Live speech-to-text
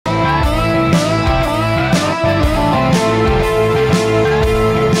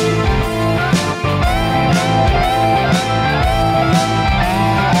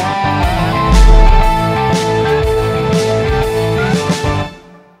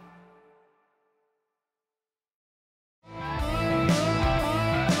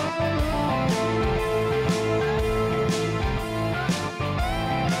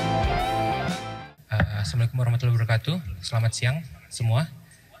warahmatullahi wabarakatuh. Selamat siang semua.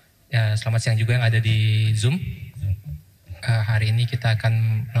 Ya, selamat siang juga yang ada di Zoom. Hari ini kita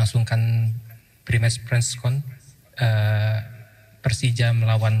akan melangsungkan pre-match press con Persija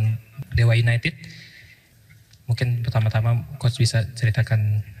melawan Dewa United. Mungkin pertama-tama coach bisa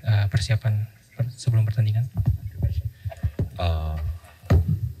ceritakan persiapan sebelum pertandingan.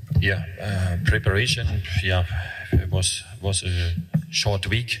 Preparation. It was a short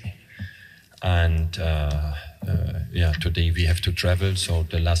week, and today we have to travel. So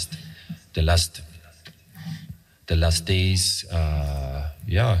the last days,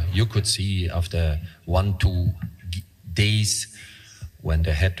 you could see after 1-2 days when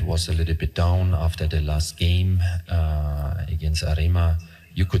the head was a little bit down after the last game against Arema,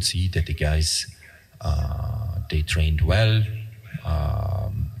 you could see that the guys they trained well.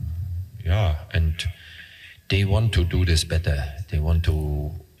 And they want to do this better. They want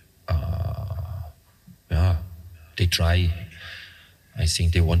to, they try. I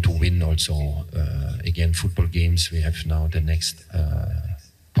think they want to win also. Again, football games, we have now the next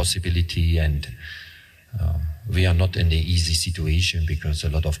possibility, and we are not in the easy situation because a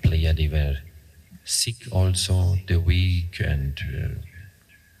lot of players, they were sick also the week, and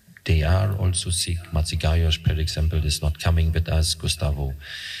they are also sick. Matzigayos, for example, is not coming with us. Gustavo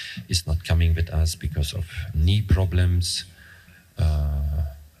is not coming with us because of knee problems.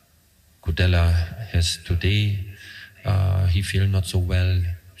 Kudela has today, he feels not so well.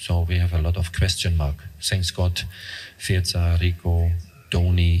 So we have a lot of question mark. Thanks God, Firza, Rico,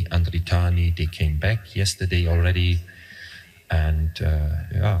 Doni, Andritani, they came back yesterday already. And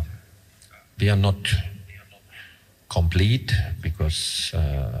we are not complete because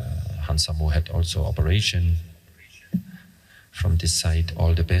Hansamo had also operation from this side.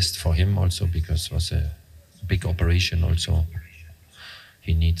 All the best for him also because it was a big operation also.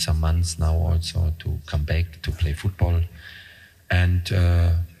 He needs some months now also to come back to play football. And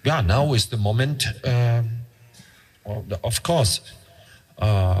now is the moment. Of course,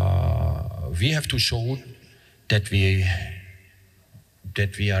 we have to show that we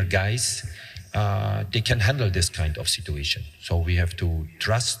are guys. They can handle this kind of situation. So we have to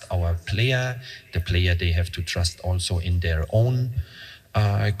trust our player. The player, they have to trust also in their own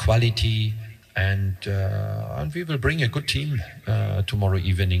quality. And we will bring a good team tomorrow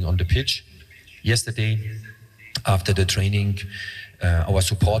evening on the pitch. Yesterday, after the training, our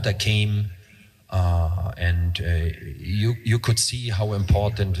supporter came and you could see how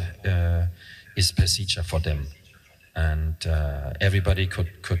important is procedure for them. And everybody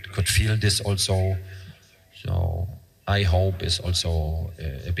could feel this also. So I hope it's also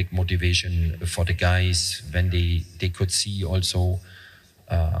a big motivation for the guys when they could see also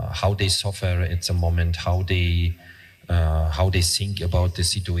how they suffer at the moment, how they think about the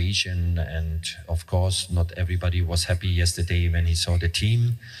situation. And of course, not everybody was happy yesterday when he saw the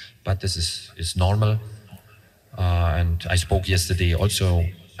team, but this is normal. And I spoke yesterday also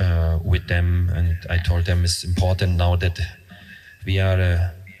with them, and I told them it's important now that we are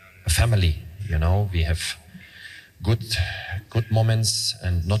a family. You know, we have good moments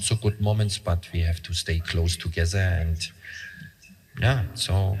and not so good moments, but we have to stay close together. And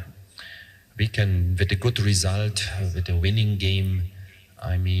so we can, with a good result, with a winning game,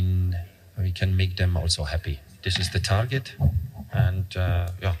 I mean, we can make them also happy. This is the target, and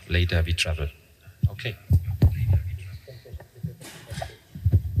later we travel. Okay.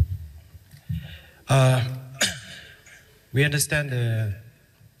 We understand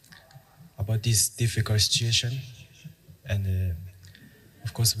about this difficult situation, and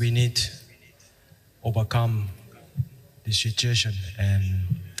of course we need to overcome this situation. And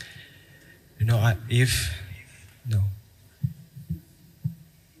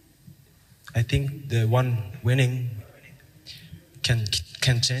I think the one winning can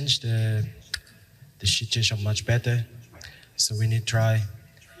change the situation much better. So we need to try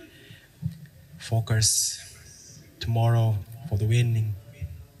focus tomorrow for the winning,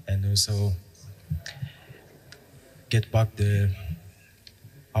 and also get back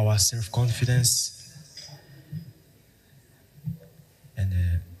our self-confidence.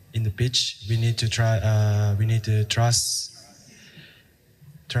 And in the pitch, we need to try. We need to trust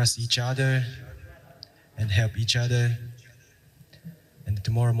each other and help each other. And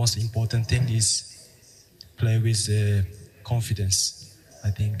tomorrow, most important thing is play with confidence. I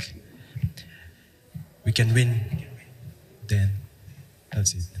think we can win. Then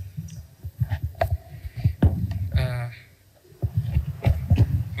that's it.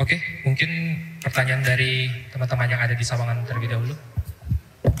 Oke, mungkin pertanyaan dari teman-teman yang ada di Sawangan terlebih dahulu.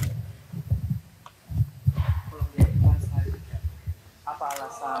 Apa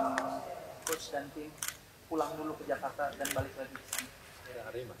alasan coach dan tim pulang dulu ke Jakarta dan balik lagi ke sana?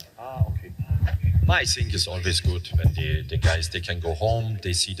 Okay. I think it's always good when the guys, they can go home,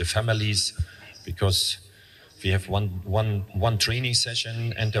 they see the families, because we have one training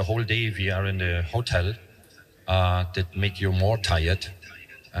session and the whole day we are in the hotel that make you more tired.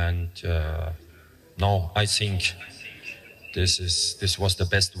 And no, I think this was the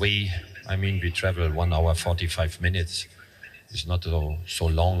best way. I mean, we travel 1 hour 45 minutes. It's not so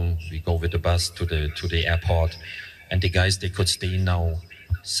long. We go with the bus to the airport, and the guys, they could stay now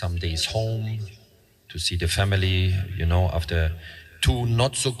some days home to see the family. You know, after 2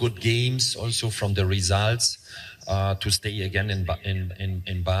 not so good games, also from the results, to stay again in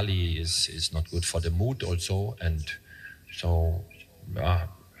Bali is not good for the mood also. And so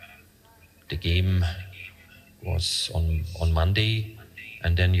the game was on Monday.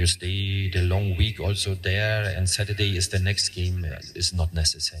 And then you stay the long week also there, and Saturday is the next game, is not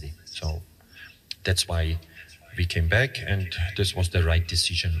necessary. So that's why we came back, and this was the right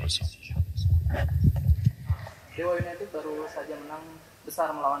decision also. Dewa United baru saja menang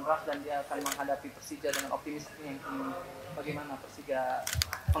besar melawan RAF dan dia akan menghadapi Persija dengan optimis yang tinggi. Bagaimana Persija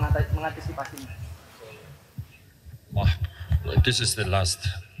mengantisipasinya? This is the last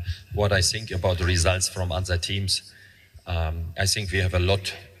what I think about the results from other teams. I think we have a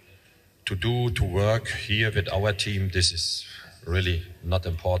lot to do, to work here with our team. This is really not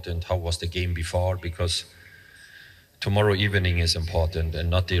important. How was the game before? Because tomorrow evening is important and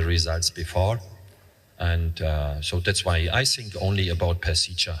not the results before. And so that's why I think only about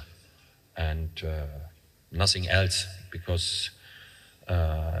Persija and nothing else, because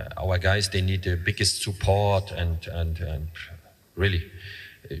our guys, they need the biggest support and really,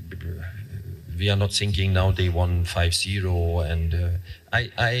 we are not thinking now they won 5-0, and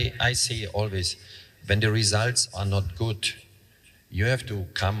I say always, when the results are not good, you have to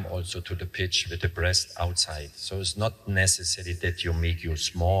come also to the pitch with the breast outside. So it's not necessary that you make you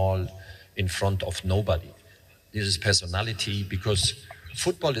small in front of nobody. This is personality, because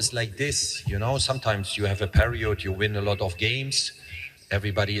football is like this, you know, sometimes you have a period, you win a lot of games,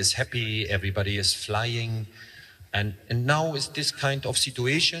 everybody is happy, everybody is flying. And now is this kind of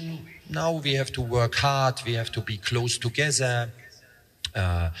situation. Now we have to work hard. We have to be close together.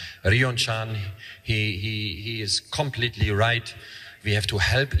 Rion-chan, he is completely right. We have to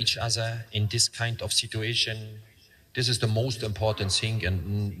help each other in this kind of situation. This is the most important thing,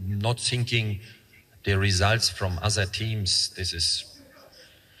 and not thinking the results from other teams. This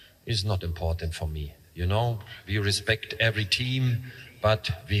is not important for me. You know, we respect every team,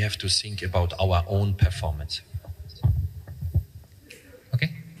 but we have to think about our own performance.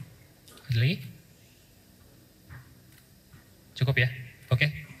 Lagi? Cukup ya?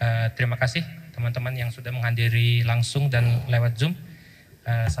 Oke, terima kasih teman-teman yang sudah menghadiri langsung dan lewat Zoom.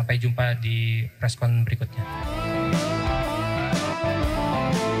 Sampai jumpa di preskon berikutnya.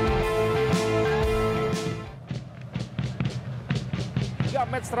 Ya,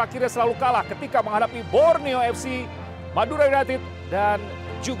 match terakhirnya selalu kalah ketika menghadapi Borneo FC, Madura United, dan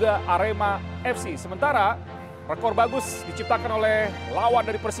juga Arema FC. Sementara rekor bagus diciptakan oleh lawan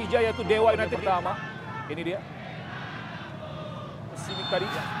dari Persija, yaitu Dewa United pertama. Ini dia. Sini tadi.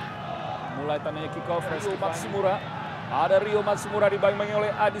 Mulai tandanya kick off Rio Matsumura. Ada Rio Matsumura dibangungi oleh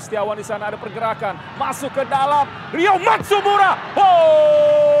Adi Setiawan di sana, ada pergerakan. Masuk ke dalam Rio Matsumura.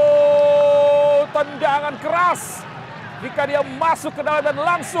 Oh! Tendangan keras. Jika dia masuk ke dalam dan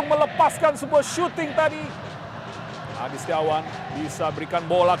langsung melepaskan sebuah shooting tadi. Adi Setiawan bisa berikan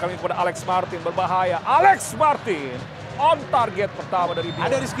bola kali ini kepada Alex Martin, berbahaya. Alex Martin on target pertama dari dia.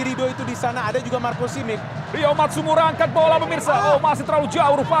 Ada Rizky Ridho itu di sana, ada juga Marco Simic. Rio Matsumura angkat bola pemirsa. Oh, masih terlalu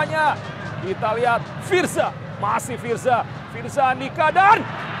jauh rupanya. Kita lihat Firza, masih Firza Andika, dan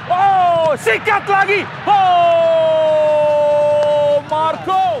oh, sikat lagi. Oh,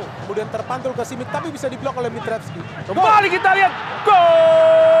 Marco. Kemudian terpantul ke Simic, tapi bisa diblok oleh Mitrevski. Kembali kita lihat gol.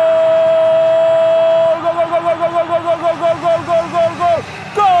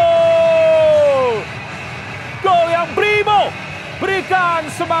 Gol yang primo. Berikan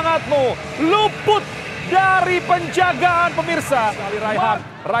semangatmu. Luput dari penjagaan pemirsa.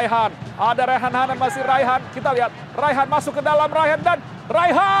 Raihan. Ada Raihan Hanan, masih Raihan. Kita lihat Raihan masuk ke dalam, Raihan, dan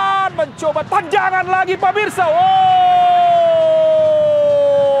Raihan mencoba tendangan lagi pemirsa. Oh!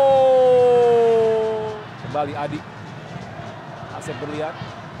 Kembali Adi. Asep berlian.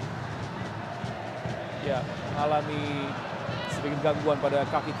 Ya, mengalami sedikit gangguan pada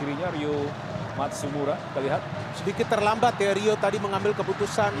kaki kirinya Rio Matsumura. Kita lihat sedikit terlambat ya Rio tadi mengambil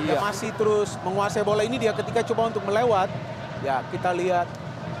keputusan. Dia masih terus menguasai bola ini, dia ketika coba untuk melewat. Ya, kita lihat.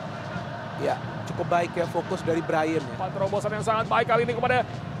 Ya, cukup baik ya fokus dari Brian ya. Terobosan yang sangat baik kali ini kepada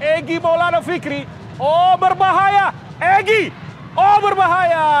Egy Maulana Fikri.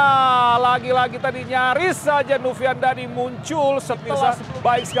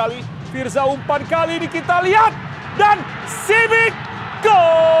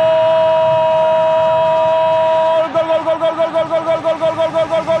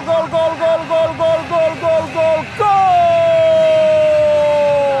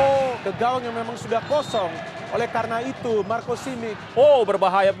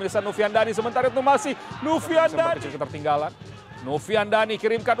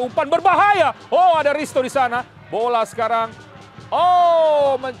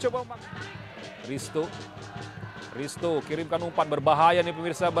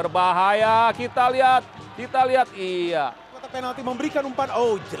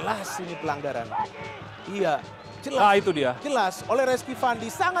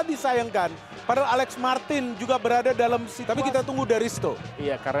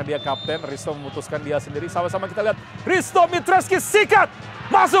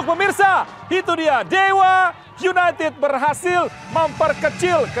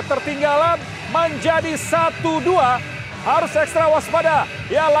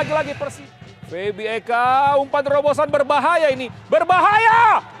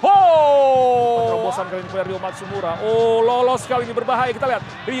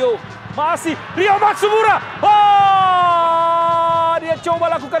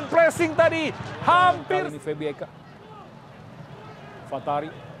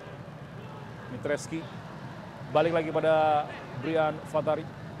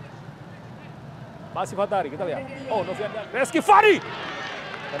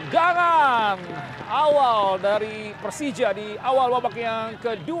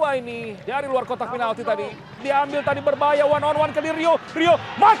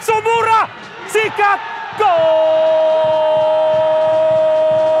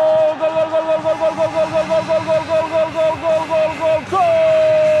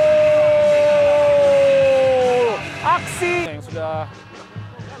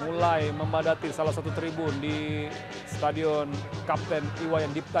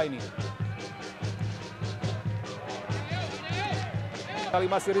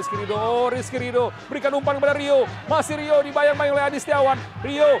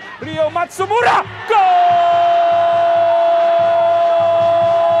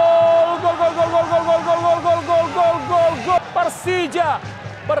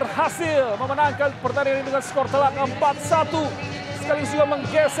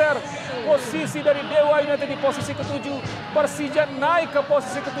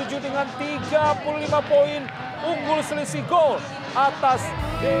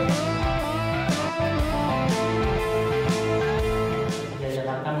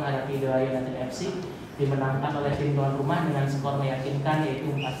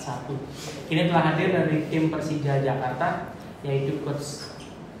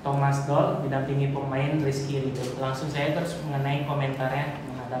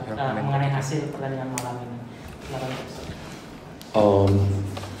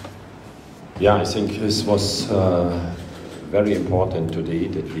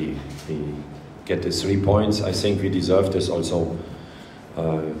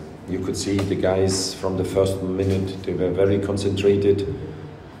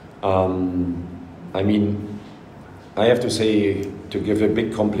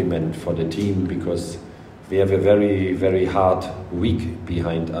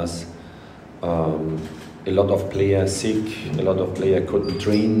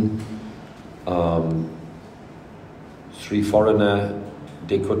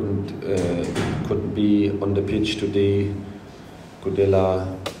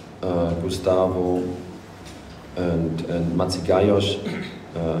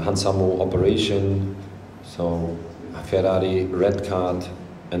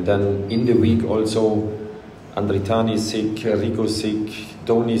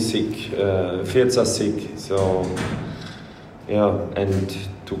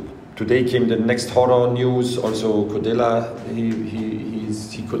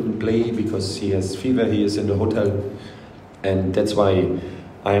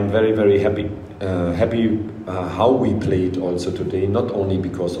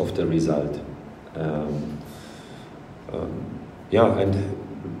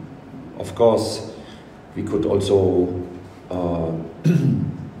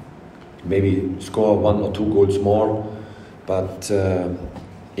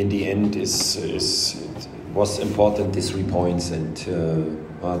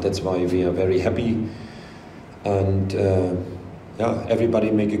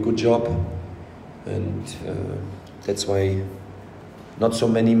 not so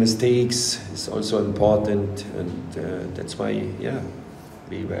many mistakes is also important, and that's why, yeah,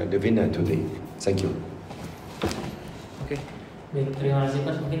 we were the winner today. Thank you. Oke, baik, terima kasih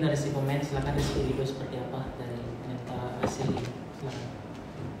Coach. Mungkin dari si pemain silakan Rizky Rido seperti apa dari komentar hasil ini. Silakan.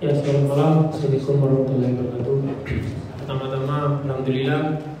 Ya, selamat malam. Assalamualaikum warahmatullahi wabarakatuh. Pertama-tama, alhamdulillah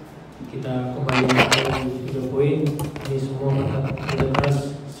kita kembali menang 3 poin. Ini semua kerja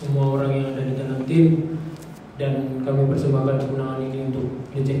keras semua orang yang ada di dalam tim, dan kami persembahkan kemenangan ini untuk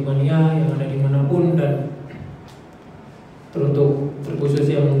Lecek Mania yang ada dimanapun, dan terkhusus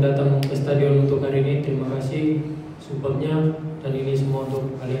yang datang ke stadion untuk hari ini. Terima kasih supportnya, dan ini semua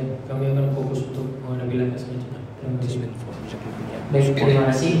untuk kalian. Kami akan fokus untuk menghadapi laga selanjutnya. Terima kasih. Baik, terima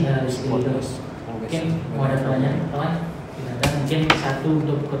kasih Rizky Rido. Mungkin mau ada pertanyaan, kawan? Tidak ada. Mungkin satu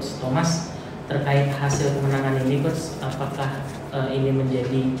untuk Coach Thomas terkait hasil kemenangan ini, Coach. Apakah ini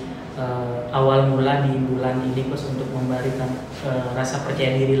menjadi awal mula di bulan ini, Coach, untuk memberikan rasa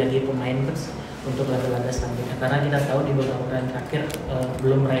percaya diri lagi pemain, Coach, untuk laga-laga selanjutnya? Karena kita tahu di beberapa bulan terakhir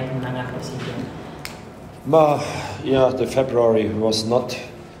belum meraih kemenangan Persija. Yeah, the February was not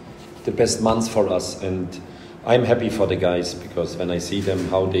the best month for us, and I'm happy for the guys, because when I see them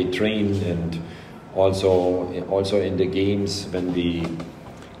how they train, and also in the games when we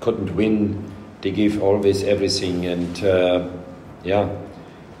couldn't win, they give always everything, and yeah,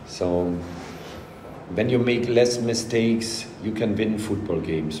 so when you make less mistakes, you can win football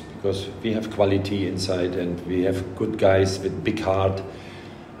games, because we have quality inside, and we have good guys with big heart,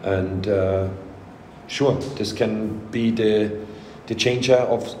 and sure, this can be the changer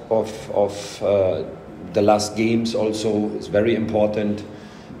of the last games. Also, is very important.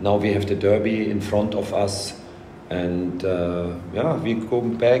 Now we have the derby in front of us, and yeah, we go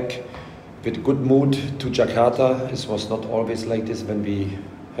back with good mood to Jakarta. It was not always like this when we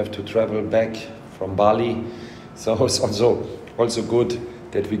have to travel back from Bali, so it's also good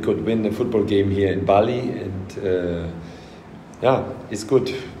that we could win a football game here in Bali, and yeah, it's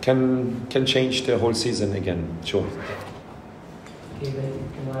good. Can change the whole season again, sure. Oke, baik.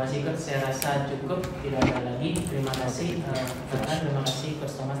 Terima kasih, Coach. Saya rasa cukup, tidak ada lagi. Terima kasih, terima kasih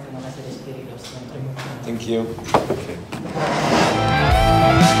Coach Thomas, terima kasih Rizky Rido. Thank you. Okay.